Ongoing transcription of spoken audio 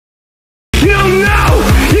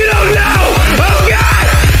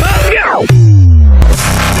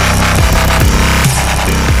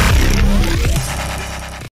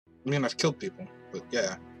I've killed people, but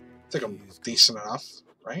yeah, I think I'm decent enough,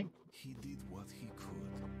 right? He did what he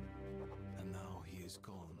could, and now he is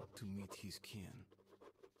gone to meet his kin.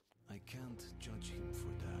 I can't judge him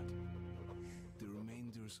for that. The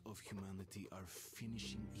remainders of humanity are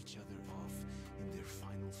finishing each other off in their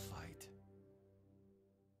final fight.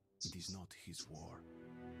 It is not his war.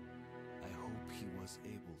 I hope he was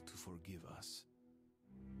able to forgive us.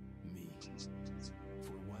 Me.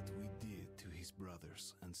 For what we did to his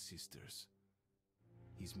brothers and sisters.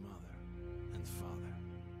 His mother and father.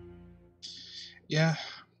 Yeah,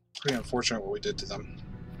 pretty unfortunate what we did to them.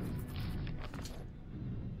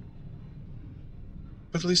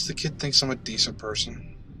 But at least the kid thinks I'm a decent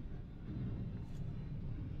person.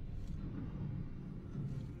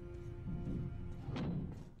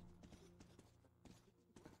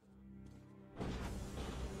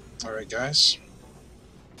 Alright, guys.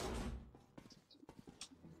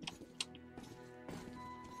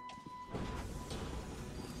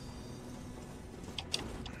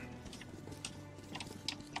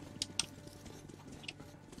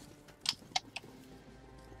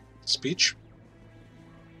 Speech.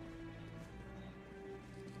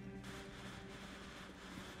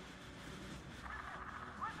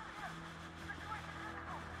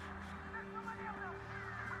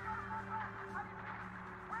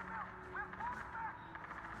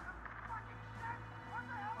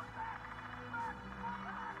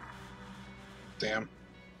 Damn.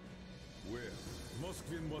 Well,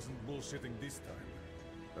 Moskvin wasn't bullshitting this time.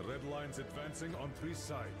 The red line's advancing on 3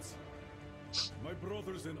 sides. My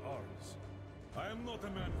brothers in arms, I am not a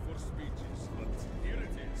man for speeches, but here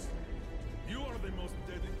it is. You are the most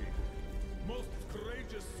dedicated, most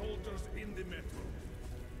courageous soldiers in the Metro.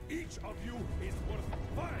 Each of you is worth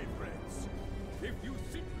 5 reds. If you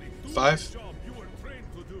simply do 5? the job you were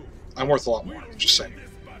trained to do, I'm worth a lot more, just saying. this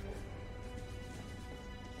battle.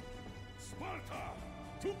 Sparta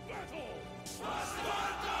to battle! Sparta!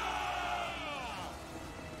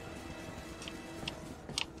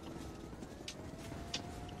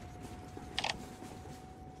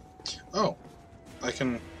 Oh, I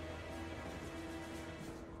can...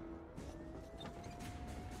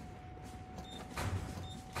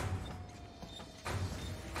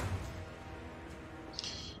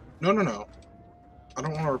 No, no, no. I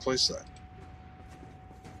don't want to replace that.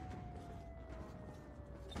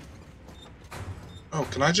 Oh,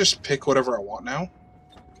 can I just pick whatever I want now?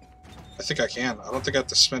 I think I can. I don't think I have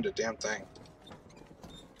to spend a damn thing.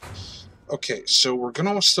 Okay, so we're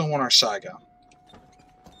gonna still want our Saiga.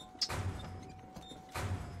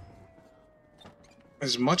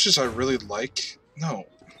 As much as I really like... No.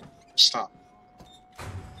 Stop.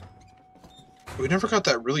 We never got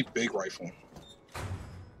that really big rifle.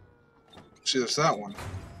 See, there's that one.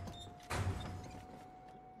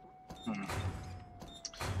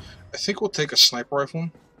 I think we'll take a sniper rifle.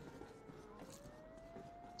 And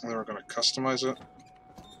then we're going to customize it.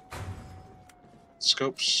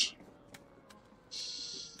 Scopes.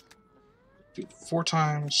 Do it 4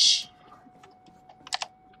 times.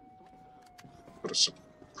 Put a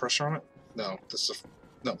suppressor on it? No, this is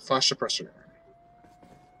a... No, flash suppressor.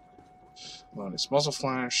 Well, it's muzzle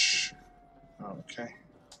flash. Okay.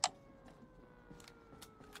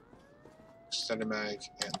 Extended mag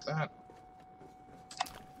and that.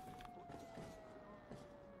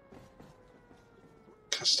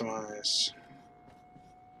 Customize.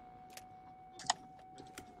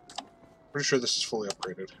 Pretty sure this is fully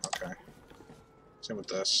upgraded. Okay. Same with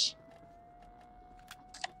this.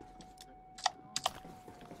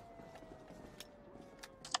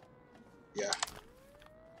 Yeah.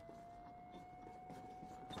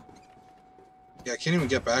 Yeah, I can't even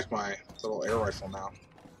get back my little air rifle now.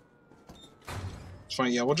 It's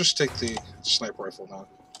fine, yeah, we'll just take the sniper rifle now.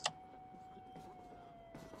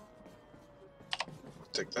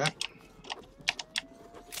 Take that.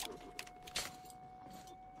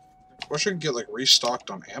 Wish I could get like restocked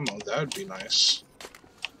on ammo, that would be nice.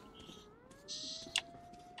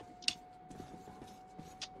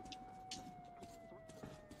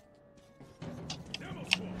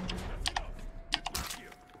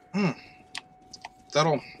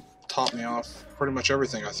 That'll top me off pretty much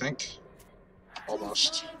everything, I think.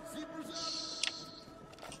 Almost.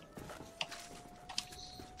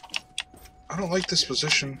 I don't like this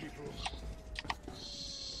position.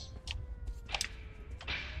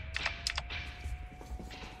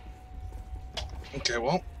 Okay,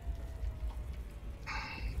 well.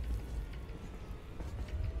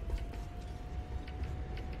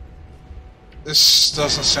 This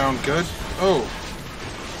doesn't sound good. Oh.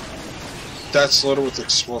 That's loaded with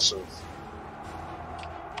explosive.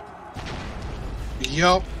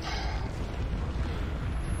 Yup.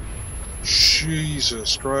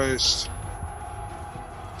 Jesus Christ.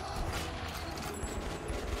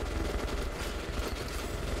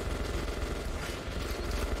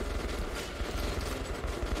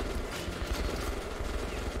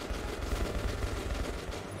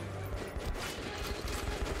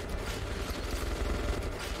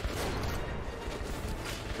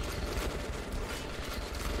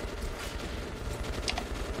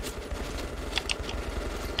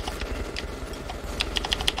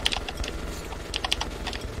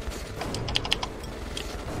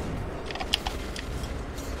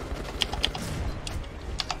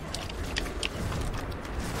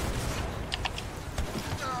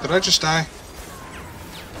 Did I just die?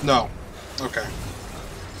 No. Okay.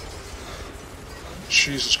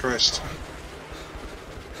 Jesus Christ.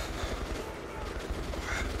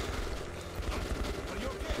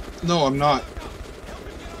 No, I'm not.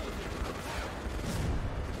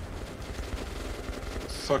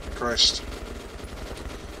 Fucking Christ.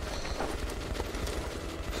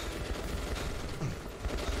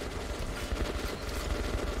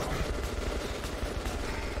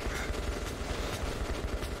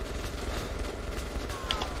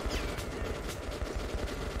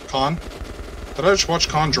 Khan? Did I just watch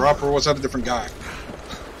Khan drop, or was that a different guy?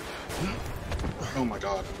 Oh my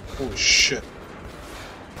god. Holy shit.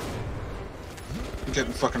 I'm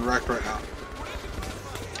getting fucking wrecked right now.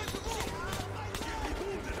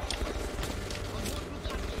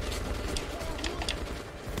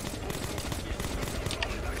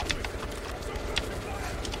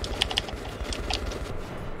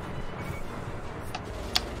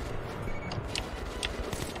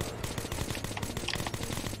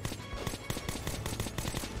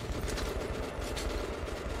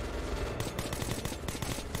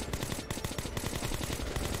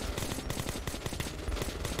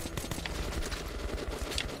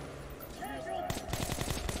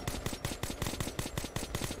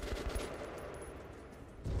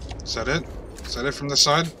 Is that it? Is that it from this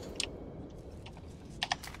side?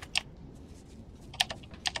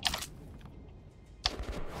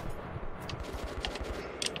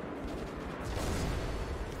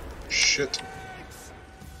 Shit.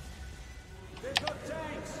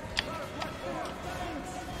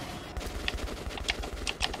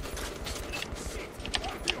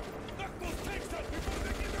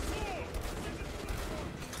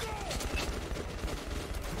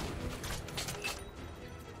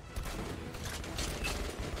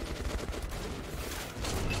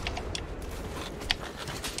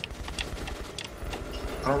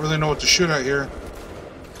 I don't really know what to shoot at here.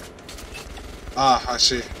 Ah, I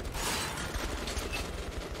see.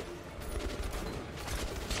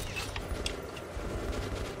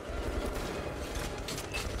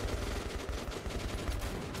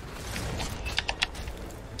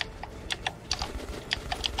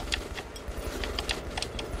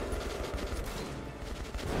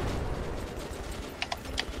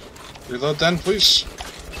 Reload then, please.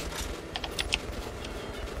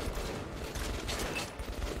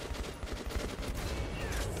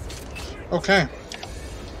 Okay.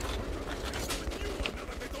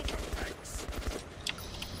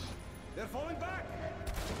 They're falling back.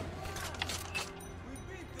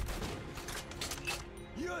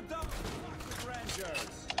 You don't fuck with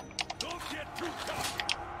Rangers. Don't get too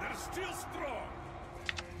cocky. They're still strong.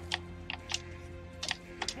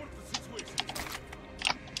 Report the situation.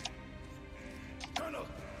 Colonel,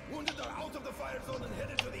 wounded are out of the fire zone and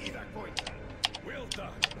headed to the evac point. Well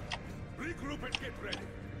done. Regroup and get ready.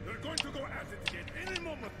 They're going to go at it again any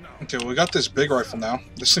moment now. Okay, well, we got this big rifle now.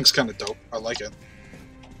 This thing's kind of dope. I like it.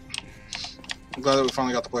 I'm glad that we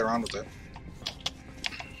finally got to play around with it.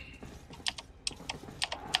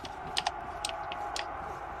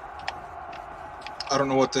 I don't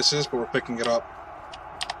know what this is, but we're picking it up.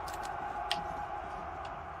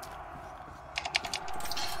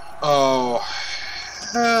 Oh,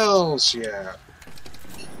 hells yeah.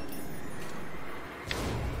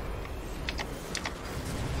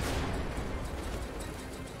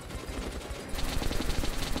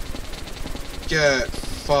 Get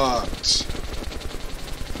fucked.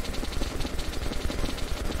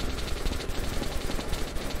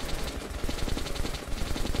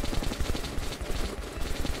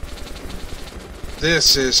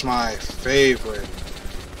 This is my favorite.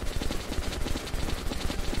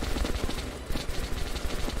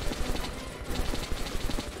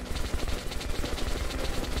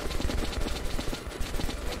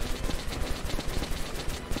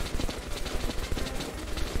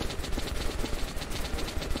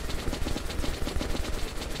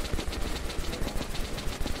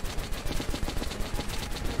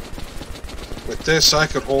 With this, I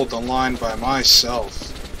could hold the line by myself.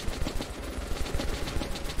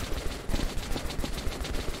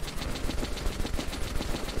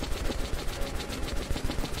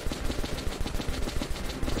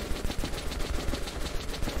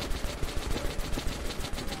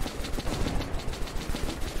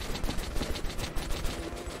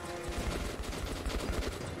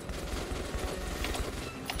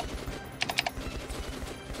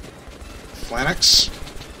 Flanix?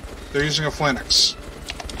 They're using a Flanix.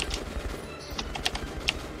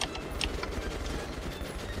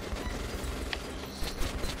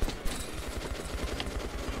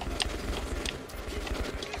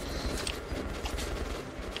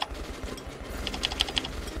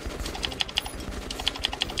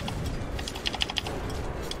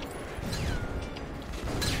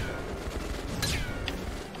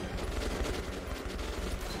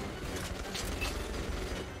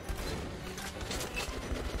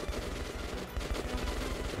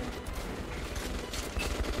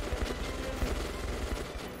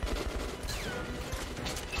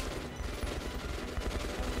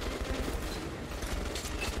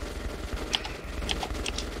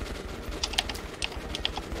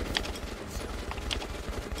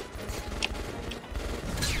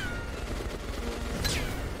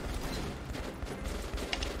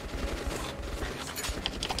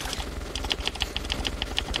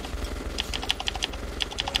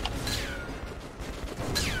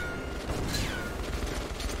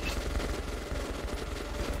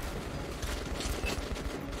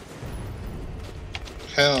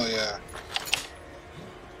 Hell yeah.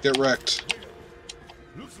 Get wrecked.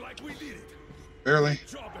 Looks like we did it. Barely. Good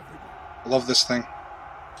job, everyone. I love this thing.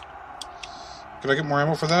 Could I get more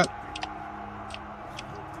ammo for that?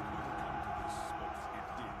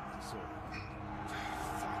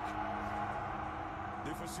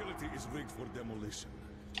 The facility is rigged for demolition.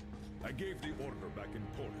 I gave the order back in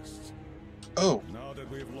Tourists. Oh. Now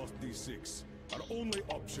that we have lost D6, our only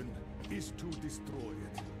option is to destroy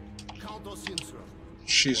it. Count us in, sir.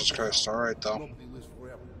 Jesus Christ. Alright, though. Won't be with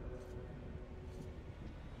forever.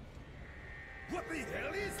 What the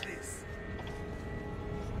hell is this?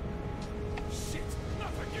 Shit!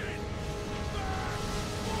 Not again!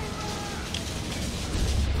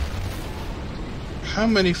 How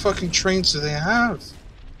many fucking trains do they have?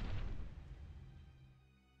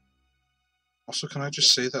 Also, can I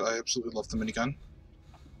just say that I absolutely love the minigun?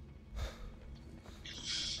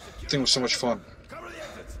 The thing was so much fun. Cover the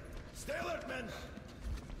exits! Stay alert, men!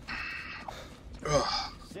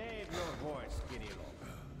 Ugh. Save your voice, Kirilo.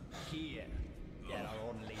 Here, there are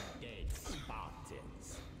only dead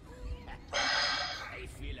Spartans. I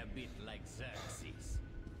feel a bit like Xerxes.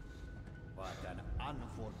 What an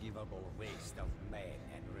unforgivable waste of men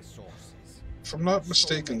and resources. If I'm not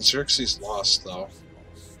mistaken, Xerxes lost, though.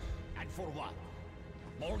 And for what?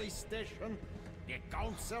 Molestation? The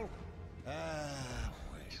council? Ah,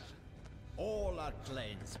 well. All are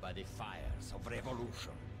cleansed by the fires of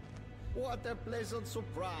revolution. What a pleasant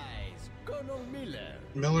surprise, Colonel Miller.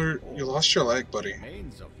 Miller, you lost your leg, buddy.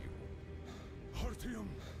 Remains of you. Artyom,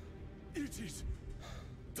 it is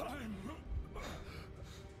time.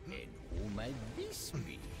 And who might this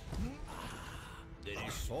be? The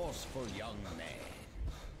resourceful young man.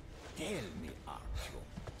 Tell me, Artyom,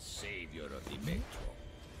 savior of the Metro.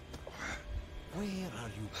 Where are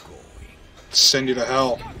you going? Send you to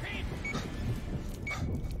hell.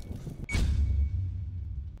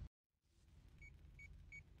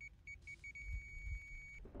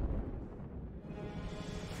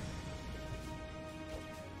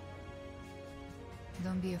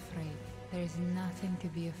 Don't be afraid. There is nothing to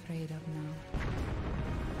be afraid of now.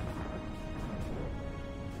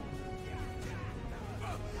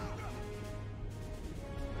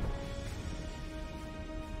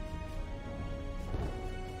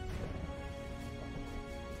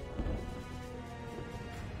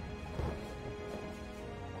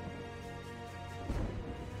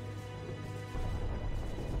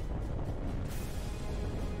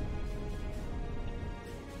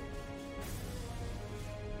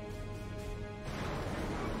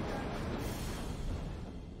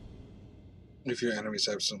 If your enemy's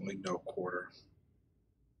absolutely no quarter.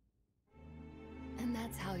 And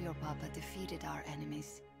that's how your papa defeated our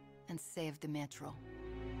enemies and saved the Metro.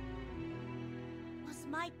 Was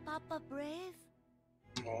my papa brave?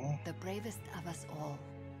 Oh. The bravest of us all,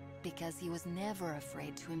 because he was never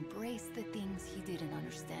afraid to embrace the things he didn't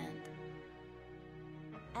understand.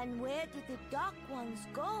 And where did the dark ones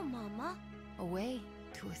go, Mama? Away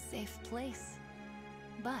to a safe place.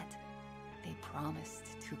 But they promised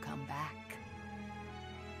to come back.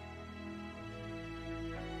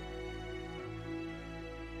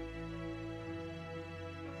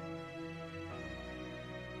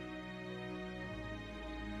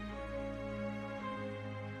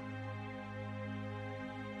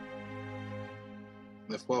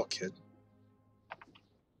 Live well, kid.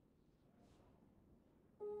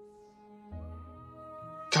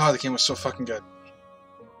 God, the game was so fucking good.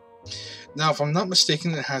 Now, if I'm not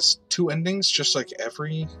mistaken, it has two endings, just like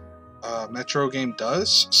every Metro game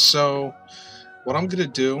does. So, what I'm gonna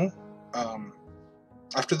do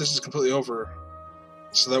after this is completely over,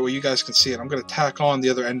 so that way you guys can see it. I'm going to tack on the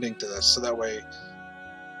other ending to this, so that way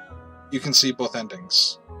you can see both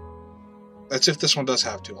endings. That's if this one does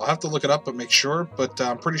have to. I'll have to look it up, but make sure. But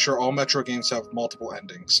I'm pretty sure all Metro games have multiple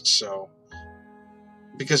endings. So,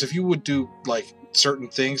 because if you would do like certain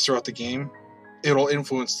things throughout the game, it'll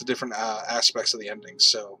influence the different aspects of the ending.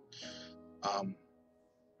 So, I'm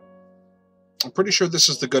pretty sure this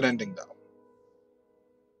is the good ending, though.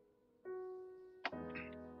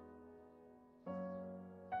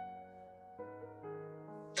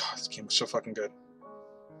 God, this game was so fucking good.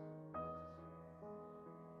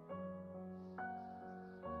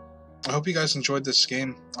 I hope you guys enjoyed this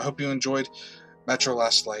game. I hope you enjoyed Metro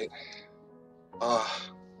Last Light. I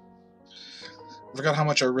forgot how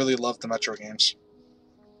much I really loved the Metro games.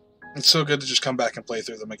 It's so good to just come back and play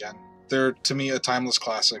through them again. They're, to me, a timeless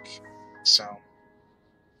classic. So.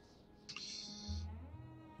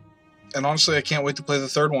 And honestly, I can't wait to play the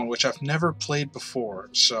third one, which I've never played before.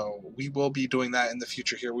 So we will be doing that in the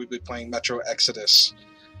future here. We'll be playing Metro Exodus.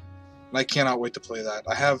 And I cannot wait to play that.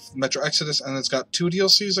 I have Metro Exodus, and it's got 2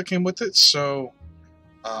 DLCs that came with it, so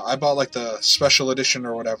I bought like the special edition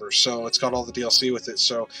or whatever, so it's got all the DLC with it,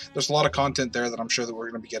 so there's a lot of content there that I'm sure that we're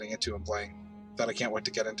going to be getting into and playing, that I can't wait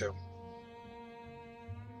to get into.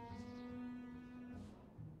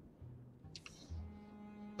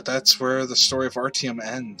 But that's where the story of Artyom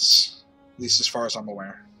ends, at least as far as I'm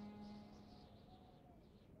aware.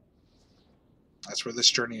 That's where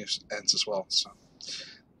this journey ends as well, so.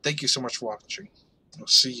 Thank you so much for watching. We'll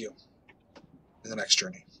see you in the next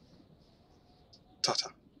journey. Ta-ta.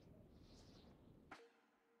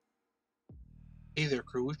 Hey there,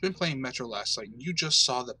 crew. We've been playing Metro Last Light, and you just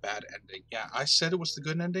saw the bad ending. Yeah, I said it was the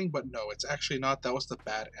good ending, but no, it's actually not. That was the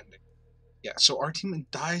bad ending. Yeah, so Artyom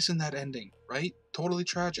dies in that ending, right? Totally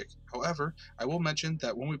tragic. However, I will mention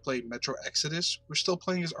that when we play Metro Exodus, we're still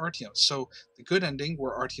playing as Artyom. So the good ending,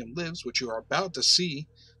 where Artyom lives, which you are about to see,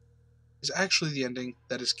 is actually the ending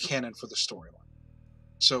that is canon for the storyline.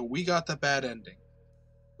 So we got the bad ending.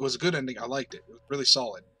 It was a good ending, I liked it. It was really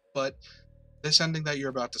solid. But this ending that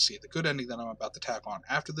you're about to see, the good ending that I'm about to tack on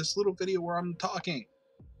after this little video where I'm talking,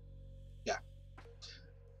 yeah.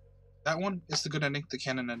 That one is the good ending, the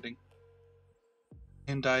canon ending.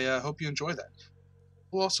 And I hope you enjoy that.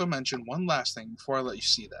 We'll also mention one last thing before I let you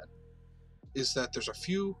see that, is that there's a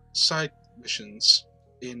few side missions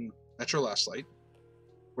in Metro Last Light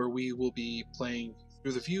where we will be playing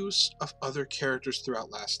through the views of other characters throughout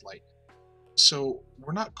Last Light. So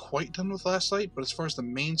we're not quite done with Last Light, but as far as the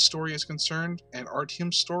main story is concerned and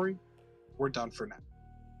Artyom's story, we're done for now.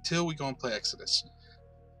 Till we go and play Exodus.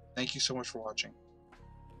 Thank you so much for watching.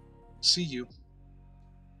 See you in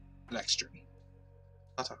the next journey.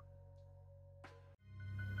 Ta-ta.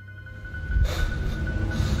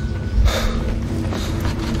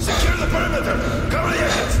 Secure the perimeter! Cover the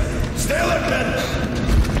exits! Stay alert, men!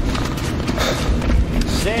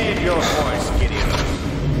 Save your voice, Gideon.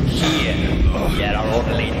 Here, there are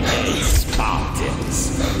only dead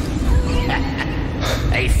Spartans.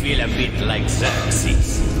 I feel a bit like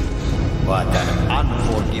Xerxes. What an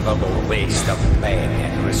unforgivable waste of men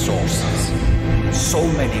and resources. So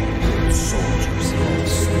many good soldiers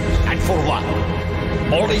lost. And for what?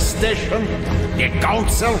 Police station? The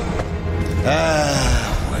council? Well.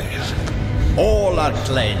 All are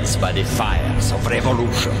cleansed by the fires of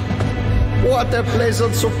revolution. What a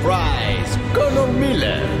pleasant surprise, Colonel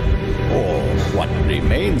Miller. Or what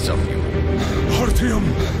remains of you. Artyom,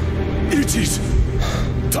 it is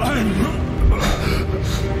time.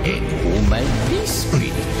 In whom I peace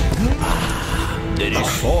be. The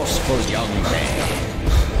resourceful young man.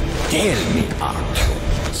 Tell me,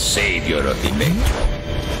 Artyom, savior of the Metro,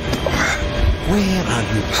 where are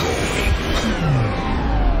you going?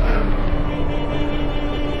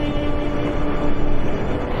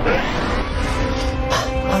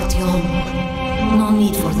 Artyom, no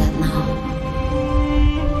need for that now.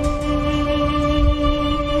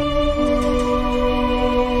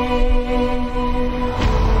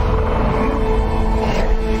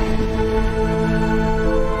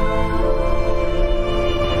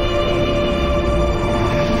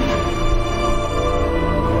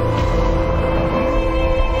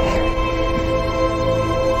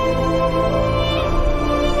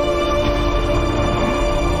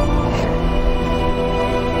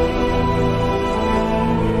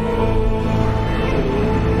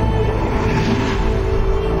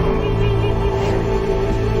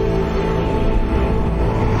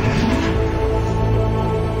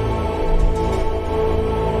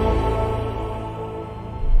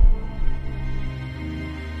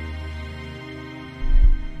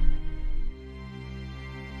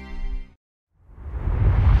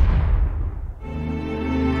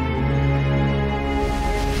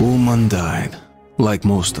 Someone died, like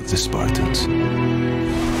most of the Spartans.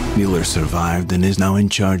 Miller survived and is now in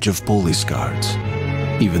charge of police guards,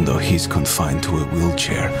 even though he's confined to a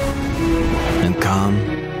wheelchair. And Khan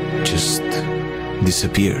just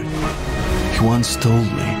disappeared. He once told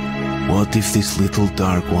me, what if this little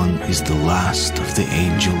dark one is the last of the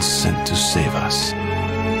angels sent to save us?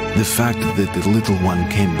 The fact that the little one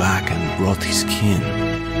came back and brought his kin,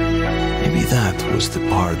 maybe that was the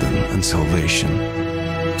pardon and salvation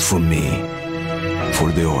for me,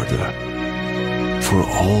 for the Order, for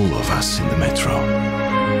all of us in the Metro.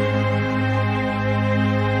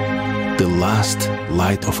 The last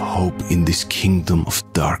light of hope in this kingdom of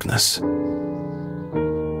darkness.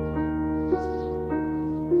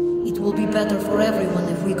 It will be better for everyone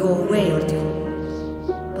if we go away or two.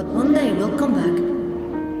 But one day we'll come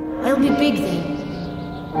back. I'll be big then.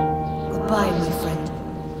 Goodbye, my friend.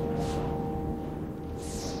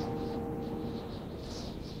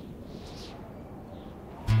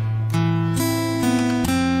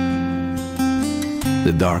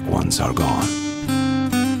 The Dark Ones are gone.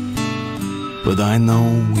 But I know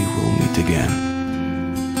we will meet again.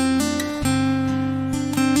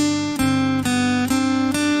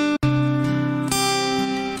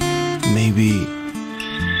 Maybe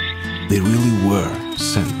they really were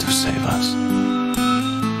sent to save us.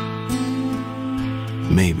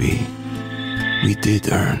 Maybe we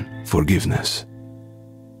did earn forgiveness.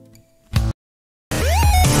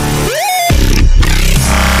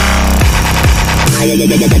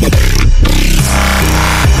 Yeah.